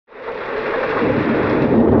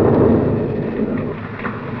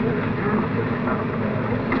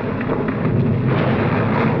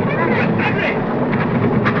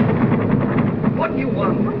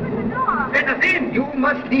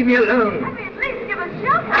leave me alone. Let me at least give us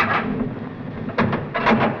shelter.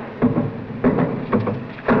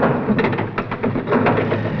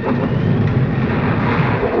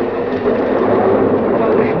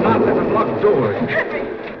 Doors.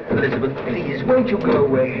 Elizabeth, please, won't you go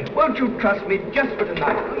away? Won't you trust me just for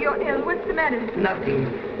tonight? Oh, you're ill. What's the matter? Nothing.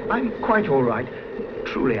 I'm quite all right.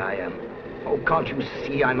 Truly I am. Oh, can't you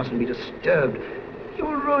see I mustn't be disturbed?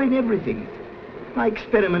 You'll ruin everything. My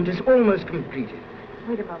experiment is almost completed.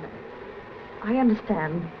 Wait a moment. I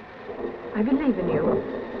understand. I believe in you.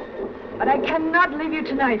 But I cannot leave you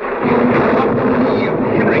tonight.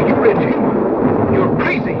 Henry, you're insane. You're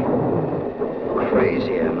crazy.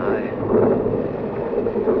 Crazy, am I?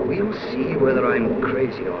 We'll see whether I'm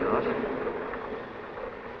crazy or not.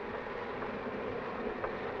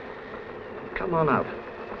 Come on up.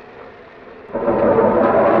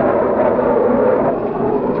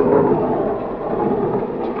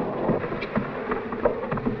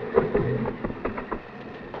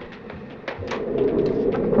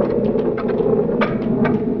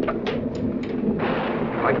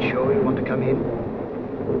 Quite sure you want to come in?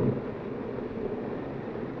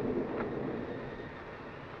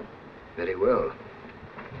 Very well.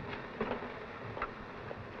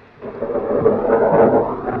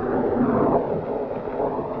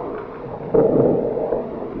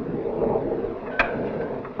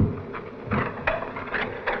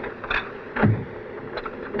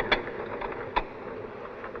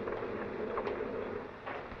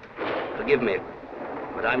 Forgive me,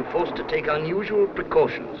 but I'm forced to take unusual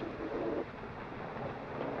precautions.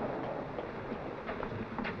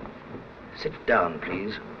 Sit down,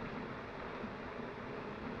 please.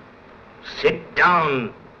 Sit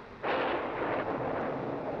down.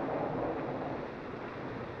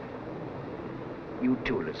 You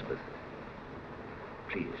too, Elizabeth.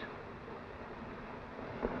 Please.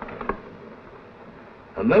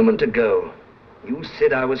 A moment ago, you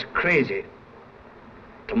said I was crazy.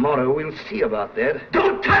 Tomorrow we'll see about that.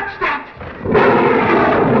 Don't touch that!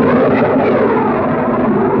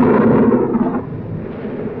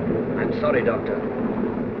 I'm sorry, Doctor,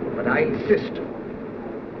 but I insist.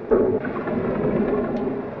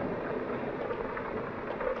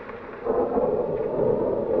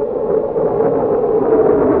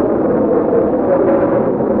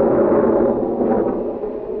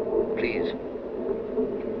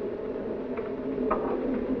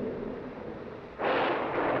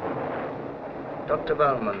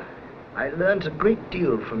 I learned a great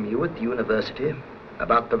deal from you at the university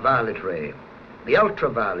about the violet ray, the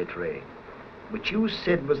ultraviolet ray, which you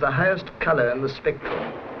said was the highest color in the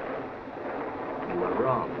spectrum. You were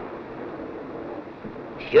wrong.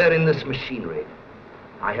 Here in this machinery,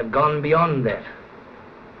 I have gone beyond that.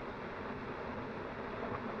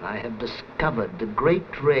 I have discovered the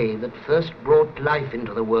great ray that first brought life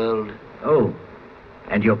into the world. Oh,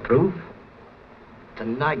 and your proof?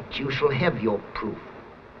 Tonight you shall have your proof.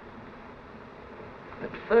 At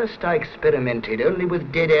first I experimented only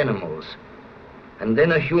with dead animals, and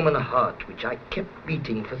then a human heart, which I kept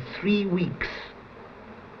beating for 3 weeks.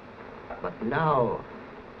 But now,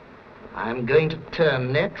 I'm going to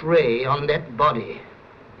turn that ray on that body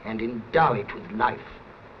and endow it with life.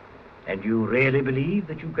 And you really believe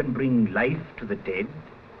that you can bring life to the dead?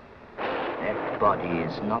 That body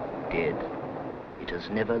is not dead. It has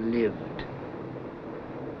never lived.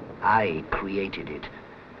 I created it.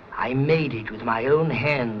 I made it with my own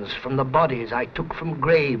hands from the bodies I took from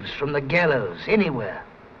graves, from the gallows, anywhere.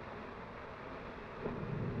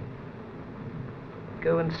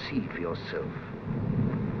 Go and see for yourself.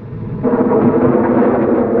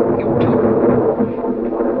 You too.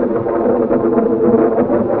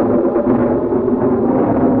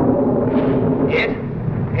 Yes?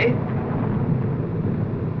 Eh?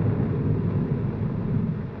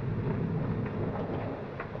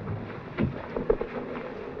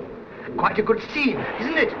 Quite a good scene,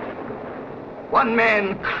 isn't it? One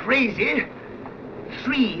man crazy,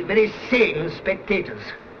 3 very sane spectators.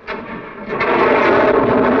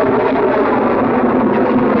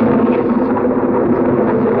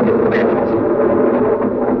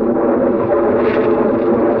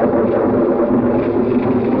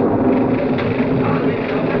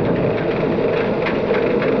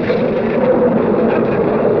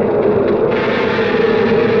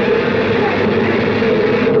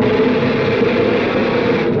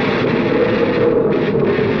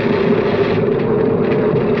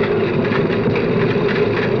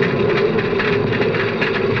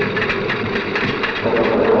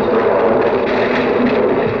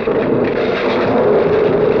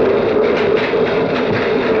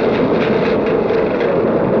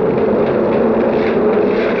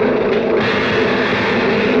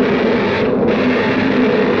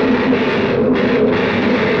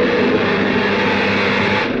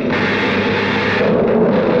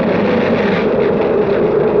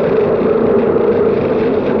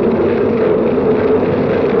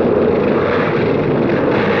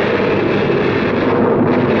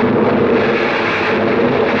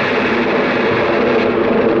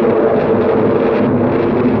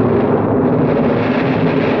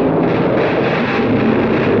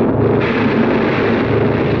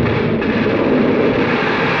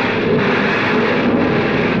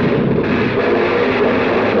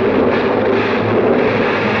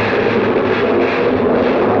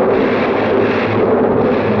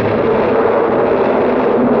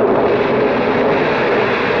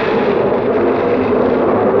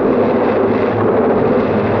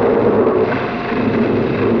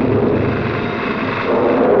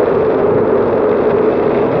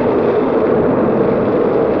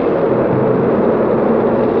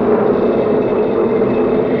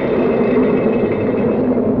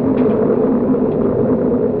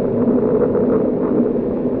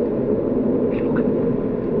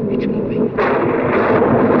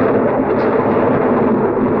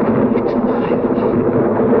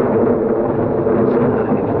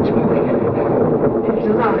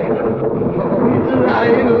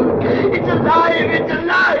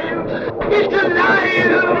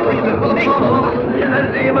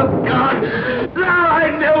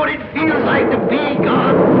 try to be God.